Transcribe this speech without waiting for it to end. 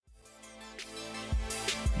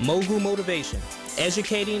Mogul Motivation,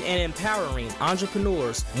 educating and empowering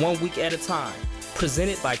entrepreneurs 1 week at a time.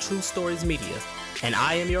 Presented by True Stories Media. And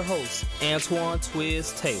I am your host, Antoine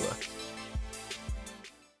Twiz Taylor.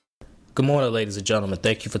 Good morning, ladies and gentlemen.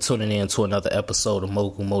 Thank you for tuning in to another episode of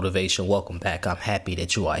Mogul Motivation. Welcome back. I'm happy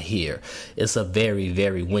that you are here. It's a very,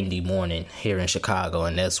 very windy morning here in Chicago,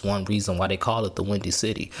 and that's one reason why they call it the Windy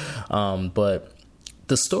City. But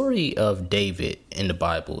the story of David in the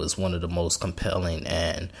Bible is one of the most compelling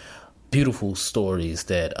and beautiful stories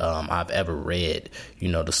that I've ever read. You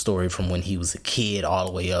know, the story from when he was a kid all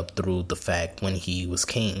the way up through the fact when he was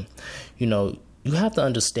king. You know, you have to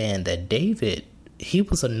understand that David, he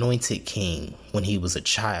was anointed king when he was a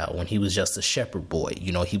child, when he was just a shepherd boy.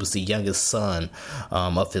 You know, he was the youngest son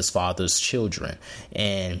of his father's children,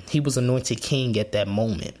 and he was anointed king at that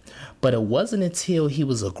moment. But it wasn't until he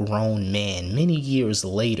was a grown man, many years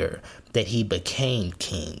later, that he became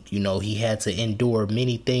king. You know, he had to endure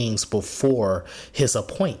many things before his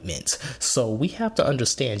appointment. So we have to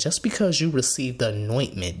understand, just because you received the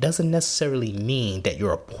anointment doesn't necessarily mean that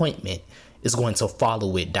your appointment is going to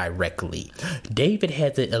follow it directly. David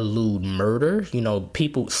had to elude murder. You know,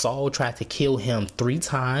 Saul tried to kill him 3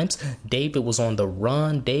 times. David was on the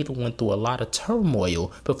run. David went through a lot of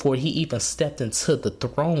turmoil before he even stepped into the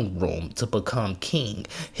throne room to become king.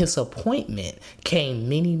 His appointment came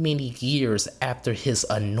many, many years after his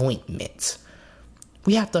anointment.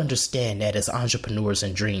 We have to understand that as entrepreneurs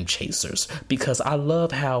and dream chasers, because I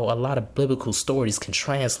love how a lot of biblical stories can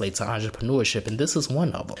translate to entrepreneurship, and this is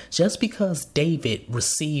one of them. Just because David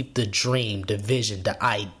received the dream, the vision, the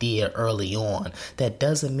idea early on, that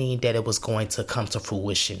doesn't mean that it was going to come to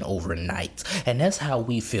fruition overnight. And that's how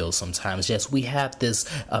we feel sometimes. Yes, we have this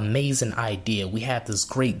amazing idea. We have this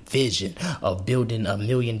great vision of building $1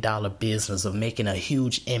 million business, of making a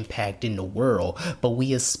huge impact in the world, but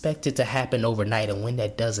we expect it to happen overnight. And when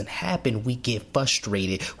that doesn't happen, we get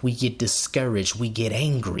frustrated, we get discouraged, we get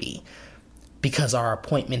angry because our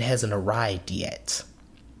appointment hasn't arrived yet.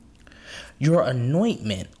 Your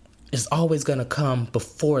anointment is always going to come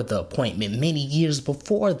before the appointment, many years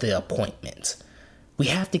before the appointment. We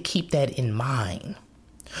have to keep that in mind.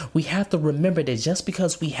 We have to remember that just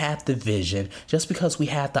because we have the vision, just because we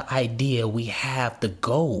have the idea, we have the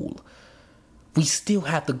goal, we still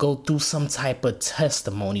have to go through some type of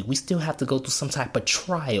testimony. We still have to go through some type of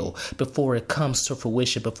trial before it comes to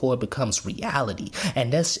fruition, before it becomes reality.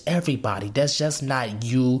 And that's everybody. That's just not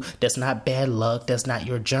you. That's not bad luck. That's not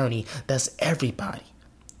your journey. That's everybody.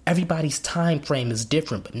 Everybody's time frame is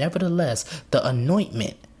different, but nevertheless, the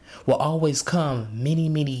anointment will always come many,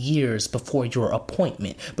 many years before your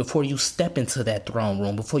appointment, before you step into that throne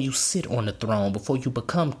room, before you sit on the throne, before you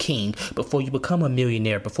become king, before you become a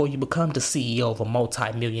millionaire, before you become the CEO of a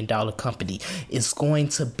multi-million-dollar company. It's going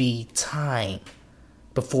to be time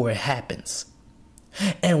before it happens.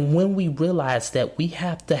 And when we realize that, we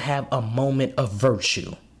have to have a moment of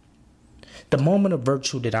virtue. The moment of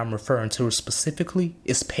virtue that I'm referring to specifically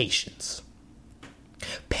is patience.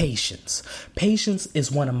 Patience. Patience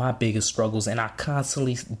is one of my biggest struggles, and I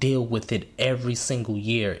constantly deal with it every single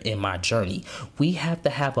year in my journey. We have to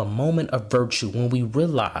have a moment of virtue when we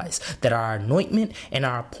realize that our anointment and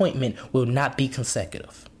our appointment will not be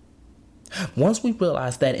consecutive. Once we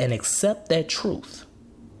realize that and accept that truth,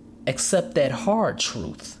 accept that hard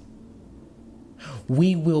truth,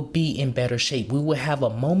 we will be in better shape. We will have a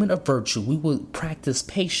moment of virtue. We will practice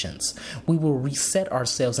patience. We will reset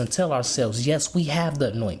ourselves and tell ourselves, yes, we have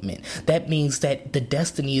the anointment. That means that the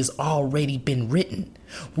destiny has already been written.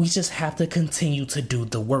 We just have to continue to do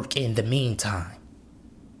the work in the meantime.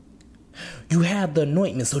 You have the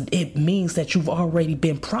anointment, so it means that you've already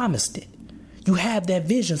been promised it. You have that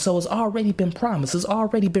vision, so it's already been promised. It's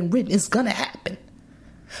already been written. It's going to happen.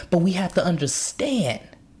 But we have to understand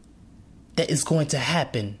that it's going to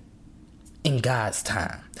happen in God's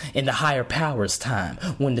time, in the higher power's time,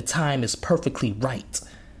 when the time is perfectly right.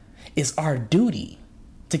 It's our duty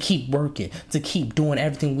to keep working, to keep doing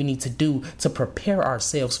everything we need to do to prepare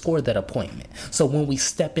ourselves for that appointment. So when we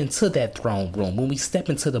step into that throne room, when we step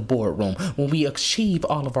into the boardroom, when we achieve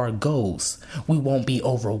all of our goals, we won't be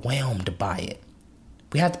overwhelmed by it.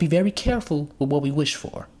 We have to be very careful with what we wish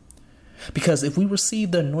for. Because if we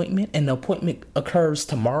receive the anointment and the appointment occurs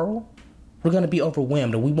tomorrow, we're going to be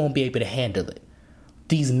overwhelmed and we won't be able to handle it.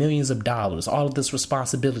 These millions of dollars, all of this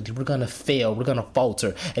responsibility, we're going to fail, we're going to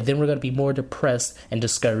falter, and then we're going to be more depressed and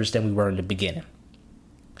discouraged than we were in the beginning.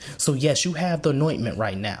 So yes, you have the anointment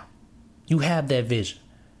right now. You have that vision.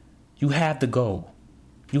 You have the goal.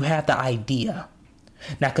 You have the idea.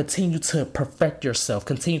 Now continue to perfect yourself.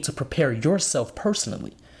 Continue to prepare yourself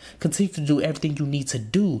personally. Continue to do everything you need to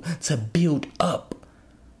do to build up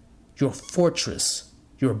your fortress,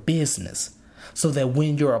 your business, so that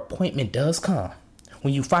when your appointment does come,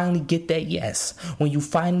 when you finally get that yes, when you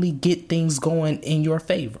finally get things going in your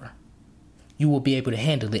favor, you will be able to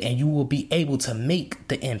handle it and you will be able to make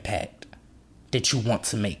the impact that you want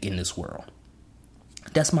to make in this world.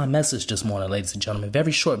 That's my message this morning, ladies and gentlemen.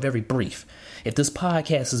 Very short, very brief. If this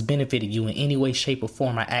podcast has benefited you in any way, shape, or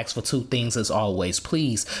form, I ask for two things as always.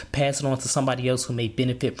 Please pass it on to somebody else who may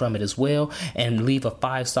benefit from it as well, and leave a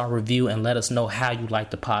 5-star review and let us know how you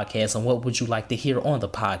like the podcast and what would you like to hear on the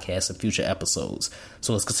podcast in future episodes.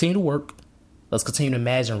 So let's continue to work. Let's continue to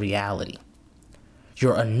imagine reality.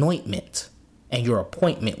 Your anointment and your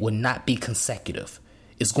appointment will not be consecutive.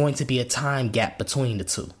 It's going to be a time gap between the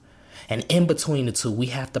two. And in between the two, we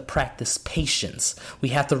have to practice patience. We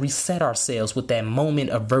have to reset ourselves with that moment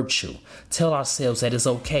of virtue. Tell ourselves that it's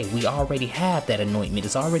okay. We already have that anointment.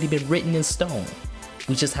 It's already been written in stone.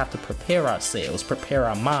 We just have to prepare ourselves, prepare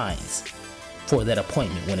our minds for that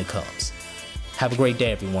appointment when it comes. Have a great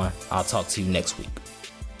day, everyone. I'll talk to you next week.